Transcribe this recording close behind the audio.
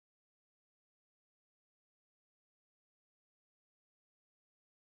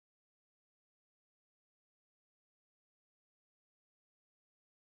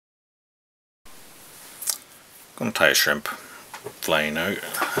going to tie a shrimp fly now,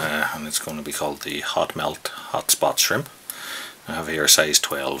 and it's going to be called the Hotmelt Hotspot shrimp. I have here a size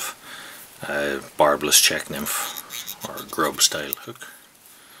 12 barbless check nymph or grub style hook.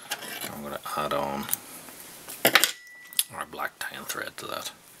 I'm going to add on our black tying thread to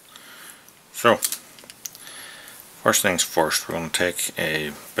that. So first things first, we're going to take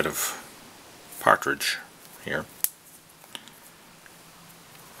a bit of partridge here,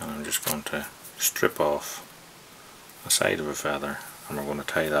 and I'm just going to strip off the side of a feather, and we're going to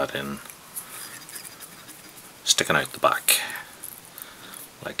tie that in, sticking out the back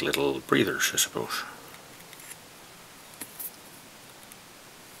like little breathers, I suppose.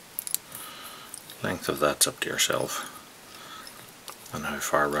 Length of that's up to yourself, and how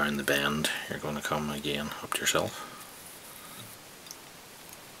far round the bend you're going to come, again up to yourself,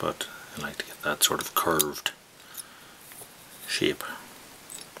 but I like to get that sort of curved shape.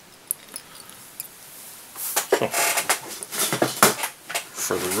 So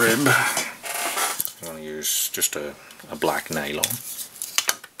for the rib, I'm going to use just a black nylon.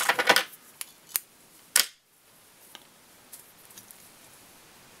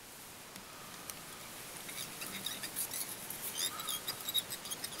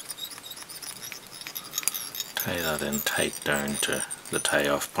 Tie that in tight down to the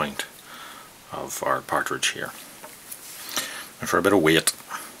tie-off point of our partridge here. And for a bit of weight,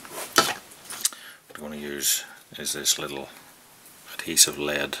 what I'm going to use is this little adhesive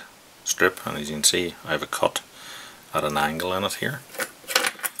lead strip, and as you can see I have a cut at an angle in it here.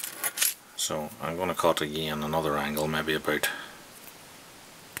 So I'm going to cut again another angle, maybe about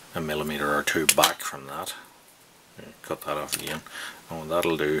a millimetre or two back from that. Cut that off again, and what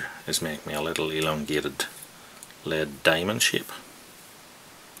that'll do is make me a little elongated lead diamond shape,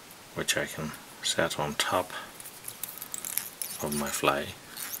 which I can set on top of my fly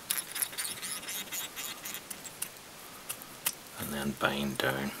and then bind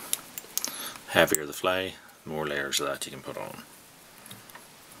down. Heavier the fly, the more layers of that you can put on.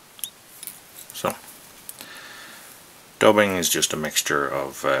 So dubbing is just a mixture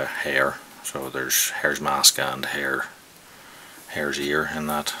of hair, so there's hare's mask and hare's ear in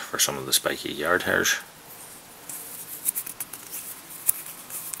that for some of the spiky yard hairs.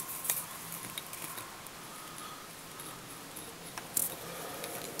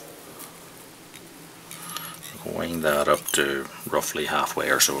 Wind that up to roughly halfway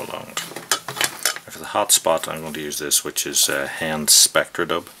or so along. For the hot spot, I'm going to use this, which is Hand Spectra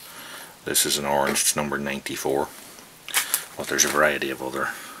Dub. This is an orange, it's number 94, but there's a variety of other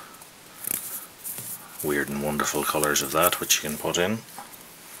weird and wonderful colours of that which you can put in,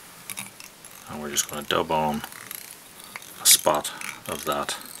 and we're just going to dub on a spot of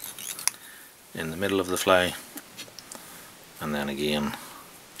that in the middle of the fly, and then again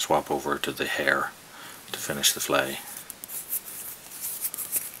swap over to the hair to finish the fly.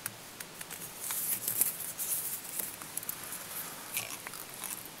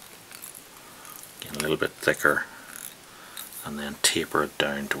 Get a little bit thicker, and then taper it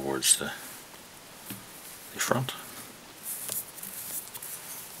down towards the front.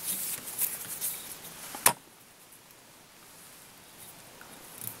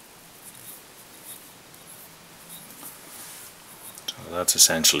 So that's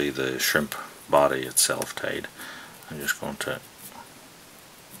essentially the shrimp body itself tied. I'm just going to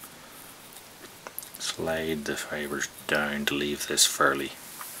slide the fibres down to leave this fairly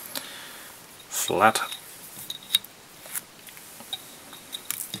flat.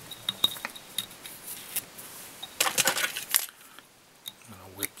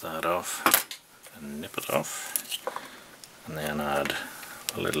 I'll whip that off and nip it off, and then add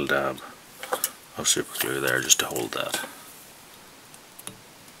a little dab of super glue there just to hold that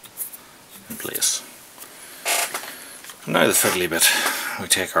in place. Now the fiddly bit, we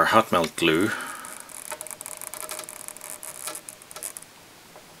take our hot melt glue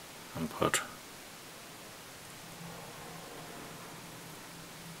and put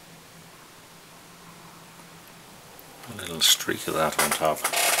a little streak of that on top,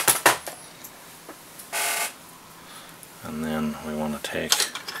 and then we want to take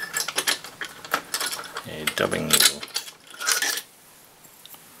a dubbing needle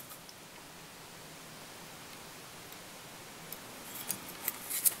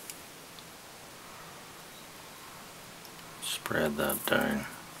spread that down.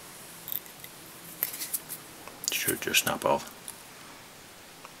 It should just snap off,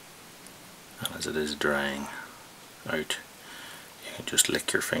 and as it is drying out, you can just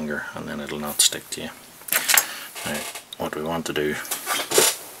lick your finger and then it'll not stick to you. Now what we want to do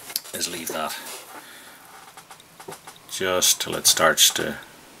is leave that just till it starts to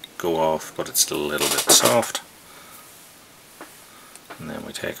go off, but it's still a little bit soft, And then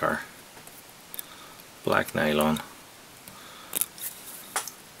we take our black nylon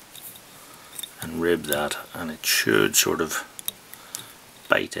and rib that, and it should sort of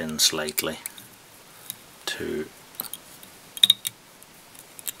bite in slightly to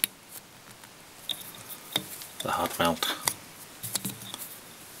the hot melt.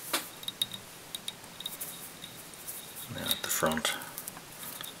 And then at the front,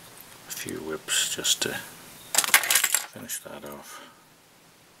 a few whips just to finish that off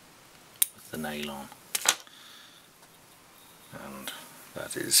with the nylon. And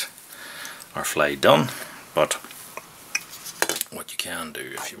that is our fly done. But what you can do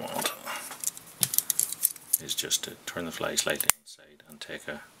if you want is just to turn the fly slightly inside and take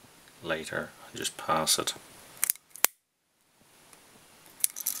a lighter and just pass it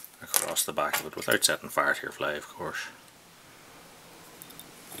across the back of it without setting fire to your fly, of course.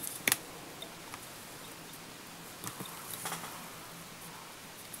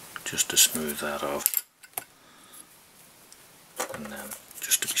 Just to smooth that off. And then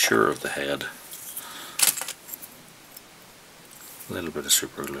just to be sure of the head, a little bit of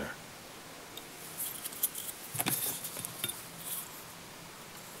super glue.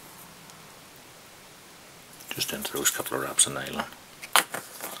 Just into those couple of wraps of nylon.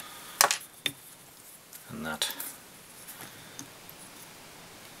 And that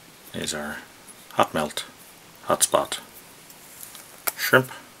is our Hotmelt Hotspot shrimp.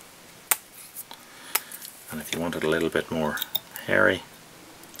 And if you want it a little bit more hairy,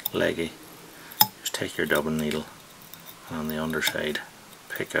 leggy, just take your dubbing needle and on the underside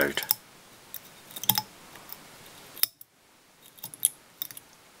pick out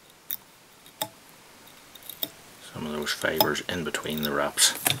some of those fibres in between the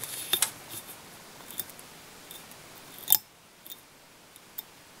wraps.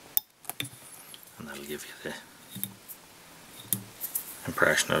 And that'll give you the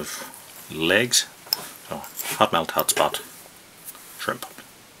impression of legs. So, Hotmelt Hotspot shrimp.